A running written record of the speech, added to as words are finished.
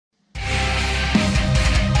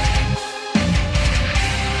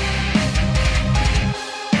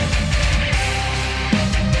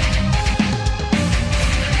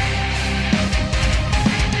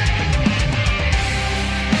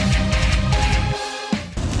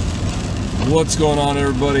What's going on,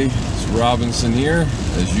 everybody? It's Robinson here,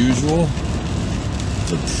 as usual.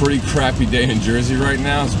 It's a pretty crappy day in Jersey right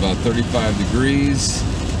now. It's about 35 degrees.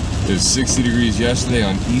 It was 60 degrees yesterday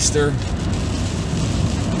on Easter.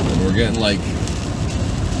 And we're getting like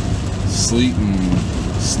sleet and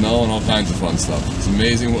snow and all kinds of fun stuff. It's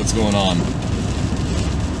amazing what's going on.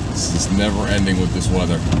 It's just never ending with this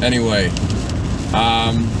weather. Anyway,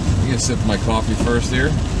 I'm gonna sip my coffee first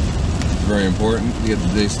here. Very important to get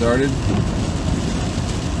the day started.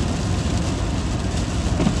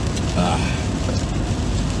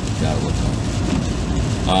 Gotta look up.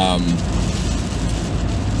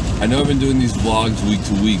 I know I've been doing these vlogs week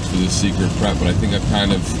to week for this secret prep, but I think I've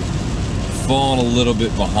kind of fallen a little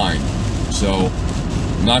bit behind. So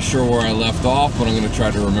I'm not sure where I left off, but I'm going to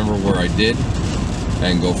try to remember where I did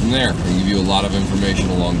and go from there and give you a lot of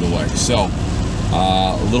information along the way. So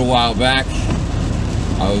a little while back,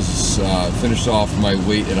 I was finished off my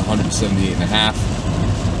weight at 178.5.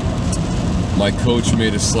 My coach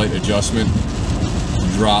made a slight adjustment to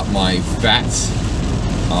drop my fats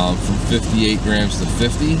from 58 grams to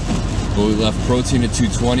 50, but we left protein at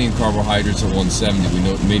 220 and carbohydrates at 170. We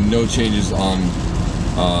made no changes on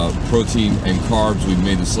protein and carbs. We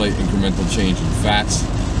made a slight incremental change in fats,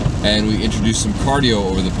 and we introduced some cardio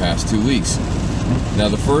over the past 2 weeks. Now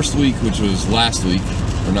the first week, which was last week,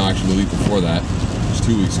 or no, actually the week before that,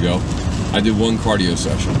 2 weeks ago, I did one cardio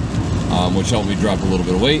session, which helped me drop a little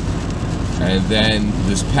bit of weight. And then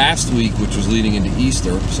this past week, which was leading into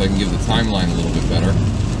Easter, so I can give the timeline a little bit better,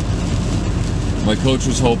 my coach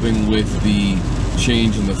was hoping with the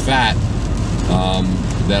change in the fat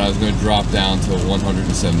that I was going to drop down to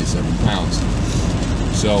 177 pounds.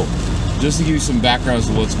 So just to give you some background as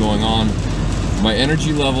to what's going on, my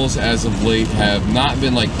energy levels as of late have not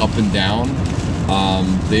been like up and down.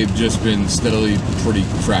 They've just been steadily pretty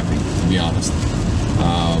crappy, to be honest,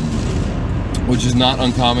 which is not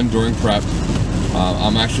uncommon during prep.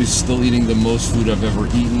 I'm actually still eating the most food I've ever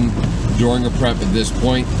eaten during a prep at this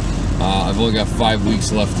point. I've only got 5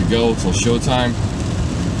 weeks left to go till showtime,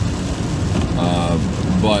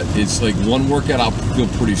 but it's like one workout I'll feel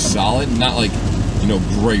pretty solid, not like, you know,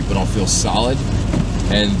 great, but I'll feel solid,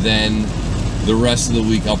 and then the rest of the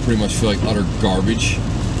week I'll pretty much feel like utter garbage.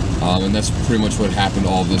 And that's pretty much what happened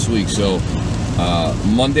all this week. So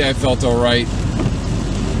Monday I felt all right,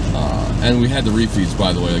 and we had the refeeds,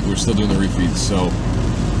 by the way. Like, we're still doing the refeeds. So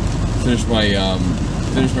finished my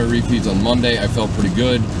refeeds on Monday. I felt pretty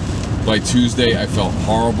good. By Tuesday I felt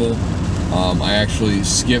horrible. I actually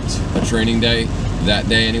skipped a training day that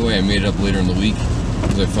day anyway. I made it up later in the week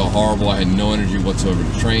because I felt horrible. I had no energy whatsoever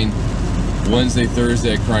to train. Wednesday,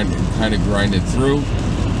 Thursday I kind of grinded through.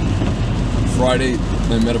 Friday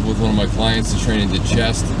I met up with one of my clients to train and did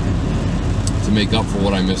chest to make up for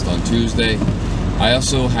what I missed on Tuesday. I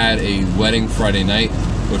also had a wedding Friday night,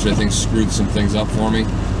 which I think screwed some things up for me.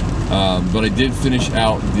 But I did finish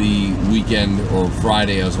out the weekend, or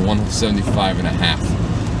Friday, I was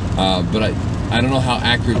 175.5. But I don't know how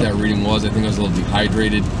accurate that reading was. I think I was a little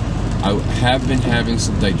dehydrated. I have been having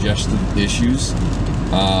some digestive issues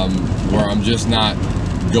where I'm just not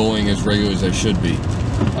going as regular as I should be.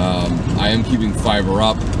 I am keeping fiber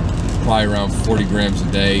up, probably around 40 grams a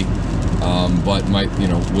day, but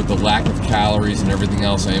with the lack of calories and everything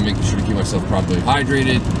else, I am making sure to keep myself properly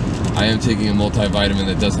hydrated. I am taking a multivitamin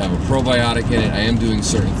that does have a probiotic in it. I am doing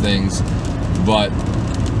certain things, but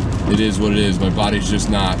it is what it is. My body's just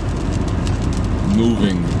not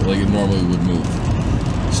moving like it normally would move.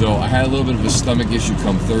 So I had a little bit of a stomach issue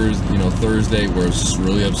come Thursday, where I was just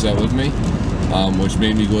really upset with me, which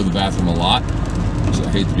made me go to the bathroom a lot. So I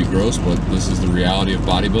hate to be gross, but this is the reality of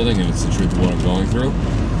bodybuilding, and it's the truth of what I'm going through.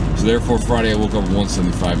 So therefore, Friday I woke up at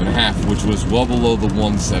 175.5, which was well below the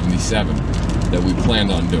 177 that we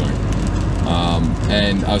planned on doing.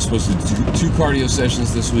 And I was supposed to do 2 cardio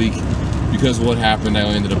sessions this week. Because of what happened, I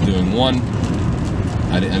ended up doing 1.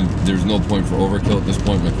 And there's no point for overkill at this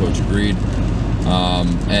point. My coach agreed.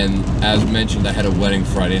 And as mentioned, I had a wedding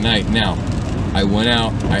Friday night. Now, I went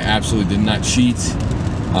out. I absolutely did not cheat.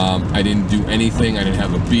 I didn't do anything. I didn't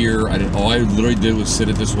have a beer. All I literally did was sit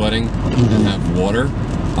at this wedding and have water.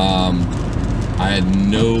 I had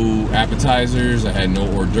no appetizers. I had no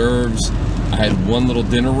hors d'oeuvres. I had one little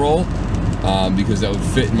dinner roll because that would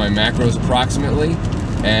fit in my macros approximately,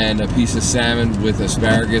 and a piece of salmon with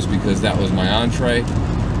asparagus because that was my entree,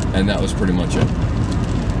 and that was pretty much it.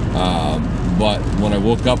 But when I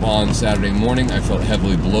woke up on Saturday morning, I felt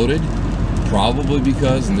heavily bloated, probably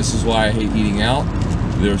because, and this is why I hate eating out,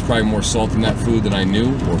 there was probably more salt in that food than I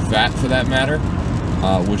knew, or fat for that matter,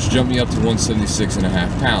 which jumped me up to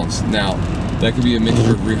 176.5 pounds. Now, that could be a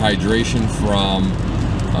mixture of rehydration from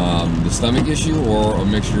the stomach issue or a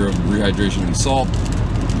mixture of rehydration and salt.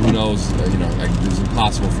 Who knows? You know, it's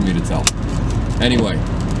impossible for me to tell. Anyway,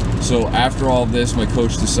 so after all this, my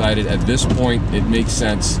coach decided at this point it makes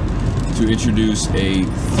sense to introduce a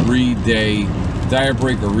 3-day diet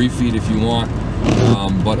break or refeed if you want,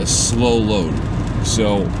 but a slow load.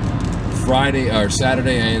 So Friday or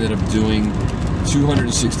Saturday, I ended up doing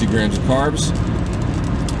 260 grams of carbs.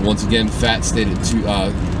 Once again, fat stayed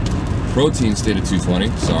at protein stayed at 220,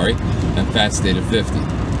 sorry, and fat stayed at 50.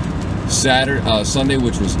 Sunday,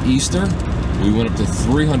 which was Easter, we went up to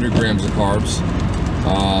 300 grams of carbs.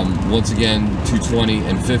 Once again, 220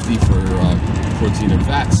 and 50 for protein and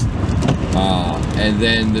fats. And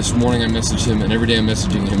then this morning I messaged him, and every day I'm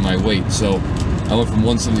messaging him my weight. So I went from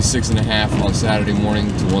 176.5 on Saturday morning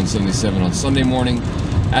to 177 on Sunday morning.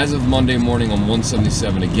 As of Monday morning, I'm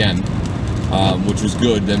 177 again, which was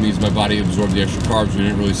good. That means my body absorbed the extra carbs. We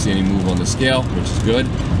didn't really see any move on the scale, which is good.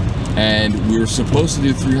 And we were supposed to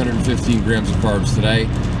do 315 grams of carbs today.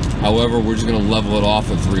 However, we're just going to level it off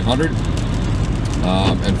at 300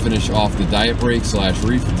 and finish off the diet break /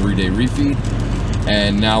 3-day refeed.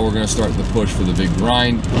 And now we're going to start the push for the big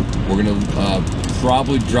grind. We're going to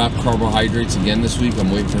probably drop carbohydrates again this week.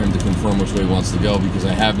 I'm waiting for him to confirm which way he wants to go, because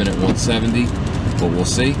I have been at 170, but we'll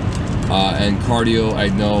see. And cardio, I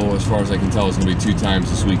know, as far as I can tell, is going to be 2 times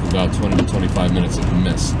this week, about 20 to 25 minutes at the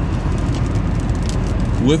miss.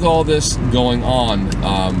 With all this going on,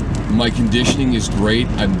 my conditioning is great.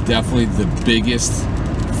 I'm definitely the biggest,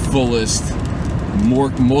 fullest,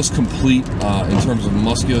 most complete in terms of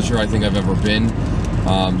musculature I think I've ever been.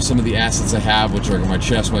 Some of the assets I have, which are my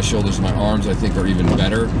chest, my shoulders, my arms, I think are even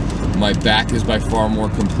better. My back is by far more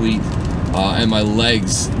complete, and my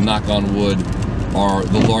legs, knock on wood, are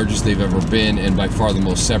the largest they've ever been, and by far the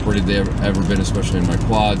most separated they've ever been, especially in my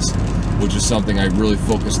quads, which is something I really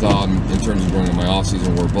focused on in terms of growing in my off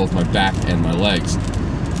season, were both my back and my legs.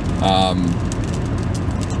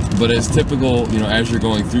 But as typical, you know, as you're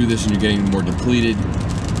going through this and you're getting more depleted,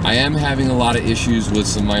 I am having a lot of issues with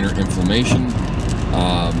some minor inflammation,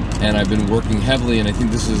 and I've been working heavily, and I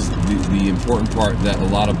think this is the important part that a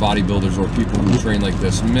lot of bodybuilders or people who train like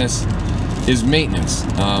this miss, is maintenance.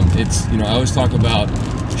 It's, you know, I always talk about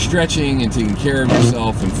stretching and taking care of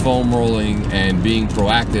yourself and foam rolling and being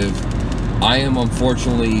proactive. I am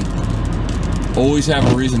unfortunately always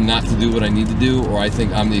have a reason not to do what I need to do, or I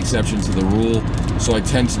think I'm the exception to the rule, so I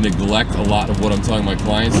tend to neglect a lot of what I'm telling my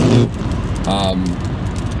clients to do.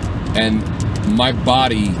 And my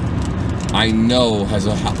body, I know, has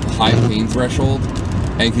a high pain threshold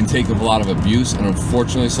and can take a lot of abuse, and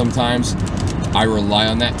unfortunately sometimes I rely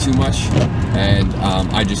on that too much, and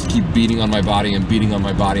I just keep beating on my body and beating on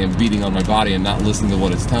my body and beating on my body and not listening to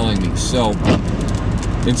what it's telling me. So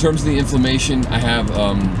in terms of the inflammation, I have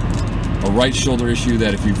a right shoulder issue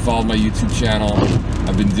that, if you follow my YouTube channel,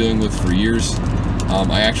 I've been dealing with for years.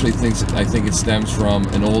 I actually think it stems from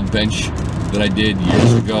an old bench that I did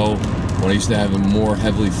years ago when I used to have a more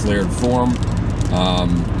heavily flared form.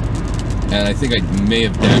 And I think I may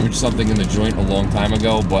have damaged something in the joint a long time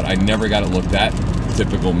ago, but I never got it looked at.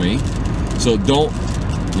 Typical me. So don't,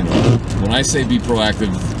 you know, when I say be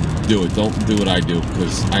proactive, do it. Don't do what I do,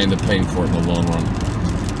 because I end up paying for it in the long run.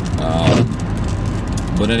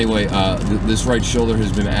 But anyway, this right shoulder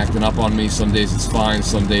has been acting up on me. Some days it's fine,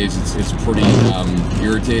 some days it's pretty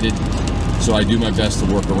irritated. So I do my best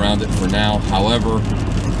to work around it for now. However,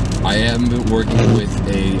 I am working with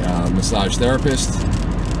a massage therapist,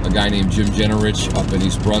 a guy named Jim Jennerich up in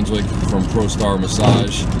East Brunswick from ProStar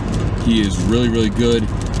Massage. He is really, really good.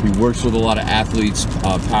 He works with a lot of athletes,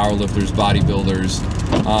 powerlifters, bodybuilders.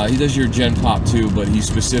 He does your Gen Pop too, but he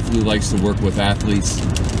specifically likes to work with athletes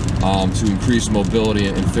to increase mobility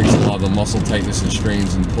and fix a lot of the muscle tightness and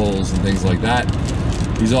strains and pulls and things like that.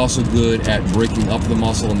 He's also good at breaking up the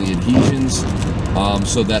muscle and the adhesions,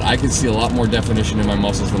 so that I can see a lot more definition in my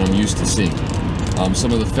muscles than I'm used to seeing.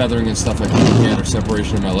 Some of the feathering and stuff I couldn't get, or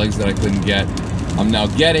separation in my legs that I couldn't get, I'm now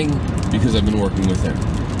getting because I've been working with him.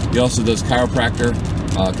 He also does chiropractic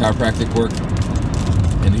work,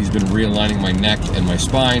 and he's been realigning my neck and my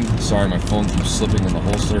spine. Sorry, my phone keeps slipping in the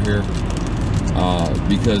holster here,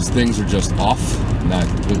 because things are just off. Now I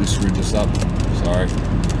completely screwed this up. Sorry.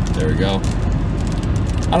 There we go.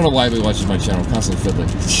 I don't know why anybody watches my channel. I'm constantly fiddling.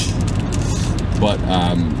 But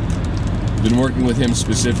been working with him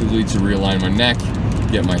specifically to realign my neck,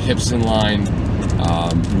 get my hips in line,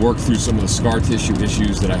 work through some of the scar tissue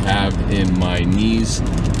issues that I have in my knees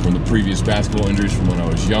from the previous basketball injuries from when I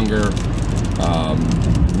was younger.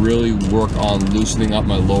 Really work on loosening up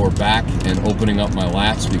my lower back and opening up my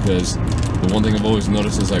lats, because the one thing I've always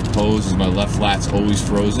noticed as I pose is my left lat's always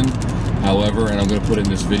frozen, However, and I'm going to put it in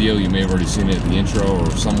this video, you may have already seen it at the intro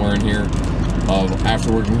or somewhere in here,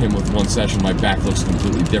 after working him with one session, my back looks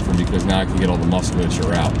completely different because now I can get all the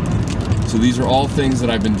musculature out. So these are all things that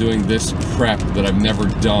I've been doing this prep that I've never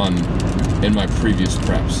done in my previous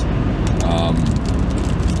preps.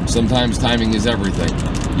 Sometimes timing is everything.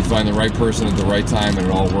 You find the right person at the right time and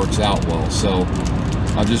it all works out well. So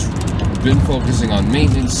I've just been focusing on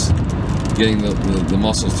maintenance, getting the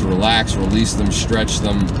muscles to relax, release them, stretch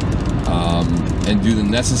them, and do the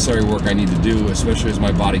necessary work I need to do, especially as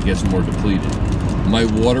my body gets more depleted. My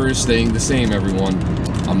water is staying the same, everyone.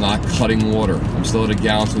 I'm not cutting water. I'm still at 1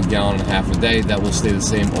 gallon to 1.5 gallons a day. That will stay the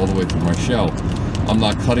same all the way through my show. I'm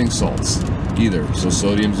not cutting salts either. So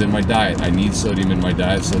sodium's in my diet. I need sodium in my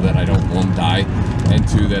diet so that I don't, 1, die, and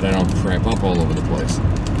 2, that I don't cramp up all over the place.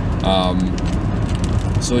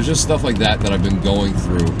 So it's just stuff like that that I've been going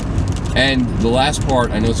through. And the last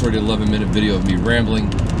part, I know it's already an 11-minute video of me rambling,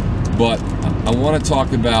 but I want to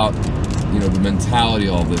talk about, you know, the mentality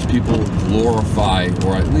of all this. People glorify,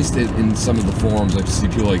 or at least in some of the forums, I see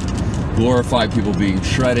people like glorify people being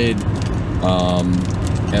shredded,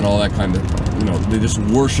 and all that kind of, you know, they just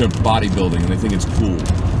worship bodybuilding and they think it's cool.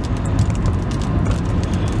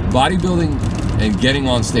 Bodybuilding and getting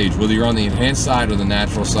on stage, whether you're on the enhanced side or the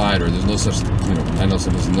natural side, or there's no such, you know, I know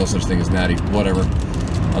there's no such thing as natty, whatever.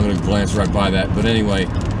 I'm going to glance right by that. But anyway,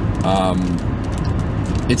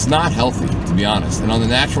 it's not healthy, to be honest. And on the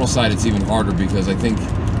natural side, it's even harder because I think,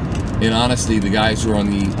 in honesty, the guys who are on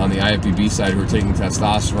the IFBB side who are taking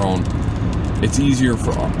testosterone, it's easier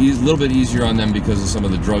for a little bit easier on them because of some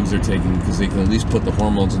of the drugs they're taking, because they can at least put the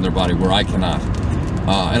hormones in their body where I cannot.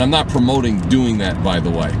 And I'm not promoting doing that, by the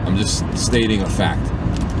way. I'm just stating a fact.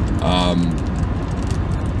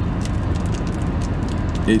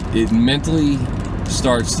 It mentally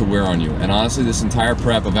starts to wear on you. And honestly, this entire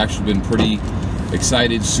prep, I've actually been pretty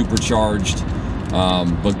excited, supercharged.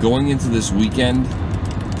 But going into this weekend,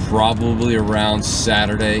 probably around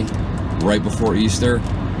Saturday, right before Easter,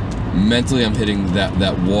 mentally I'm hitting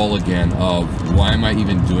that wall again of why am I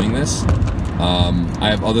even doing this? I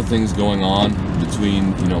have other things going on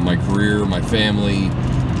between, you know, my career, my family,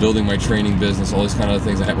 building my training business, all these kind of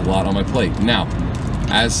things. I have a lot on my plate. Now,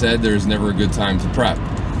 as said, there's never a good time to prep.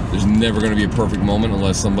 There's never going to be a perfect moment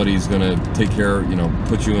unless somebody's going to take care, you know,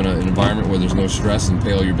 put you in an environment where there's no stress and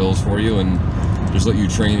pay all your bills for you and just let you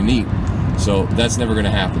train and eat. So that's never going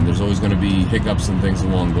to happen. There's always going to be hiccups and things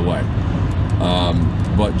along the way.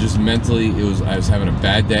 But just mentally, I was having a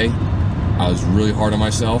bad day. I was really hard on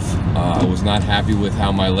myself. I was not happy with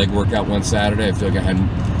how my leg workout went Saturday. I feel like I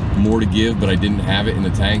had more to give, but I didn't have it in the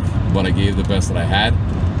tank, but I gave the best that I had.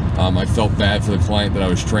 I felt bad for the client that I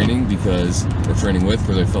was training with, because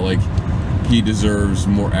I felt like he deserves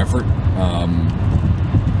more effort,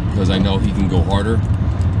 because I know he can go harder.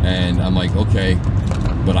 And I'm like, okay,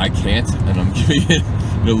 but I can't, and I'm giving it,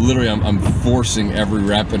 you know, literally I'm forcing every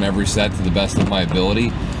rep and every set to the best of my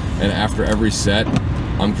ability. And after every set,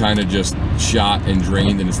 I'm kind of just shot and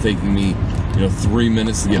drained, and it's taking me, you know, 3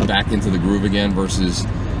 minutes to get back into the groove again versus,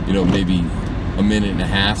 you know, maybe 1.5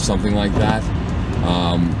 minutes, something like that.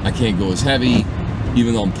 I can't go as heavy,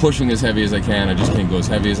 even though I'm pushing as heavy as I can. I just can't go as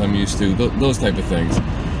heavy as I'm used to, those type of things.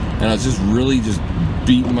 And I was just really just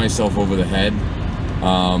beating myself over the head.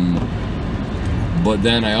 But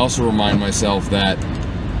then I also remind myself that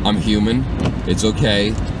I'm human. It's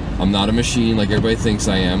okay. I'm not a machine like everybody thinks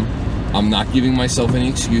I am. I'm not giving myself any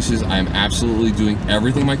excuses. I am absolutely doing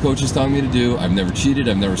everything my coach is telling me to do. I've never cheated.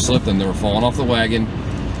 I've never slipped. I've never fallen off the wagon.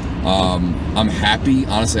 I'm happy.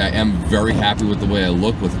 Honestly, I am very happy with the way I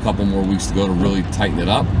look, with a couple more weeks to go to really tighten it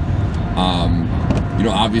up. You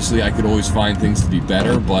know, obviously I could always find things to be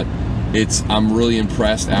better, but I'm really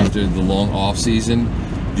impressed after the long off season,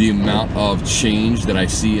 the amount of change that I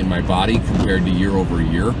see in my body compared to year over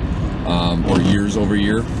year, or years over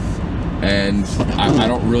year. And I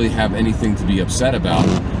don't really have anything to be upset about.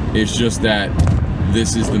 It's just that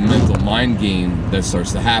this is the mental mind game that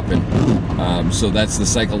starts to happen. So that's the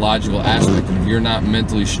psychological aspect. And if you're not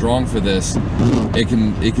mentally strong for this, it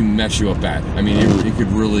can mess you up bad. I mean, it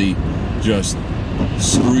could really just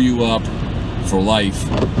screw you up for life.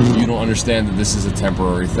 You don't understand that this is a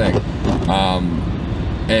temporary thing.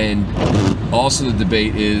 And also the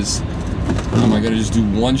debate is, am I going to just do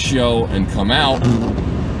one show and come out,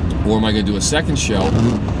 or am I going to do a second show?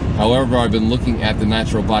 However, I've been looking at the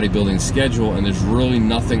natural bodybuilding schedule, and there's really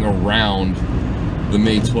nothing around the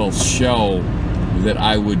May 12th show that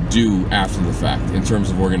I would do after the fact in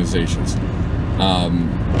terms of organizations.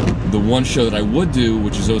 The one show that I would do,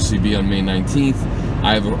 which is OCB on May 19th,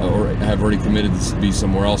 I have already committed to be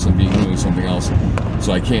somewhere else and doing something else,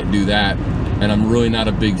 so I can't do that. and I'm really not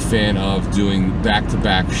a big fan of doing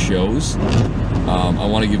back-to-back shows. I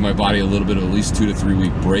want to give my body a little bit of at least 2 to 3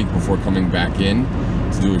 week break before coming back in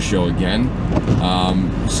to do a show again.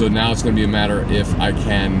 So now it's going to be a matter if I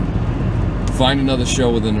can find another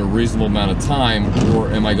show within a reasonable amount of time,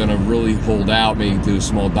 or am I going to really hold out, maybe do a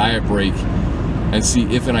small diet break and see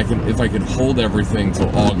if I can hold everything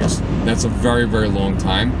till August. That's a very, very long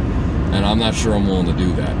time, and I'm not sure I'm willing to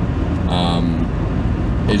do that.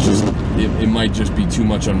 It's just it might just be too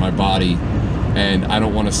much on my body, and I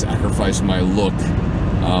don't want to sacrifice my look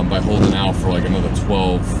by holding out for like another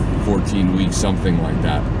 12, 14 weeks, something like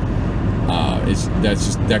that.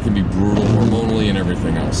 That can be brutal hormonally and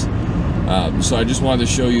everything else. So I just wanted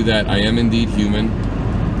to show you that I am indeed human.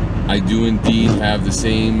 I do indeed have the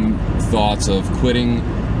same thoughts of quitting.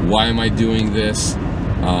 Why am I doing this?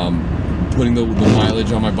 Putting the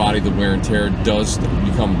mileage on my body, the wear and tear does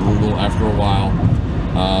become brutal after a while.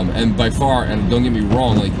 And by far, and don't get me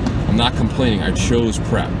wrong, like, I'm not complaining. I chose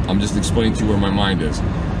prep. I'm just explaining to you where my mind is.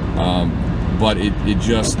 But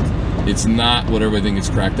it's not what everything is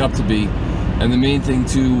cracked up to be. And the main thing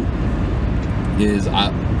too is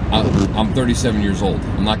I'm 37 years old.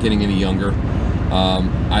 I'm not getting any younger.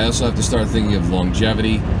 I also have to start thinking of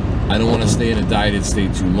longevity. I don't want to stay in a dieted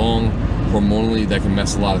state too long. Hormonally, that can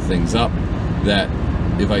mess a lot of things up that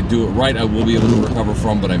if I do it right, I will be able to recover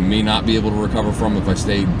from, but I may not be able to recover from if I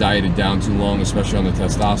stay dieted down too long, especially on the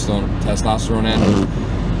testosterone end.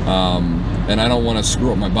 And I don't want to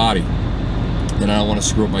screw up my body, and I don't want to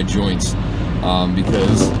screw up my joints,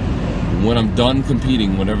 because when I'm done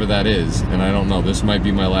competing, whatever that is, and I don't know, this might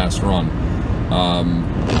be my last run,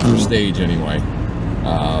 for stage anyway.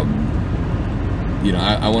 You know,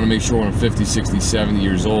 I want to make sure when I'm 50, 60, 70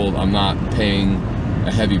 years old, I'm not paying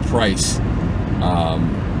a heavy price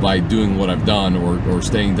by doing what I've done, or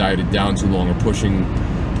staying dieted down too long, or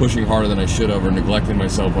pushing harder than I should have, or neglecting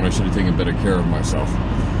myself when I should have taken better care of myself.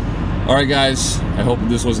 All right, guys, I hope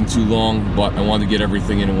this wasn't too long, but I wanted to get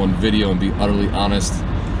everything in one video and be utterly honest,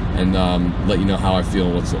 and let you know how I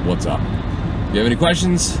feel, what's up. If you have any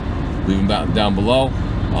questions, leave them down below.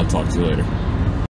 I'll talk to you later.